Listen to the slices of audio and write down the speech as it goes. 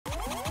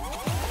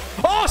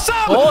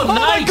Sam! Oh, my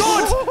nice.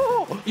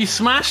 God! You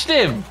smashed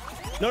him.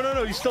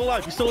 No, he's still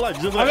alive. He's still alive.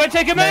 He's I'm gonna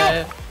take him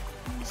out.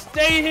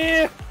 Stay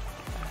here.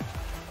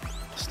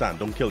 Stan,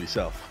 don't kill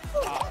yourself.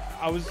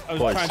 I was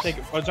trying to take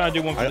it. I was trying to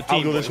do one for the team.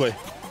 I'll go this way.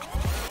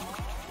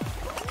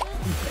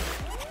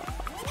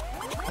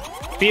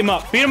 Beat him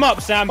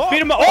up, Sam.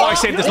 Beat him up. Oh, I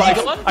saved his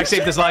life. I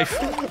saved his life.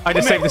 I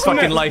just saved his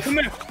fucking life.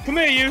 Come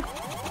here, you.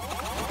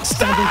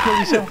 Stan, don't kill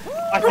yourself.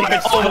 I think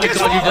it's so What's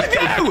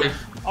wrong with you?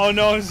 Oh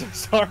no, I'm so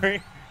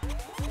sorry.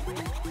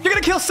 You're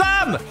gonna kill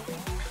Sam!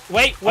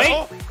 Wait.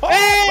 Oh,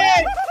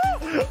 Hey!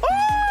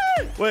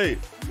 Wait.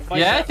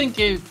 Yeah, I think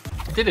you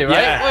did it,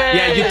 right?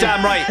 Yeah, you're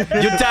damn right.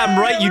 You're damn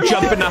right you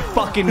jump in that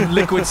fucking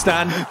liquid,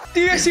 Stan. Do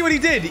you guys see what he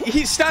did?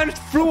 Stan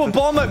threw a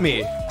bomb at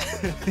me.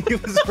 He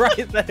was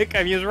right there,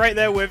 Cam. He was right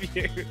there with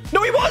you.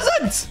 No, he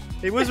wasn't!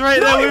 He was right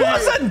there with you. No,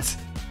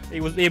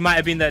 he wasn't! He might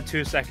have been there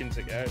 2 seconds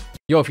ago.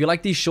 Yo, if you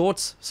like these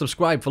shorts,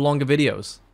 subscribe for longer videos.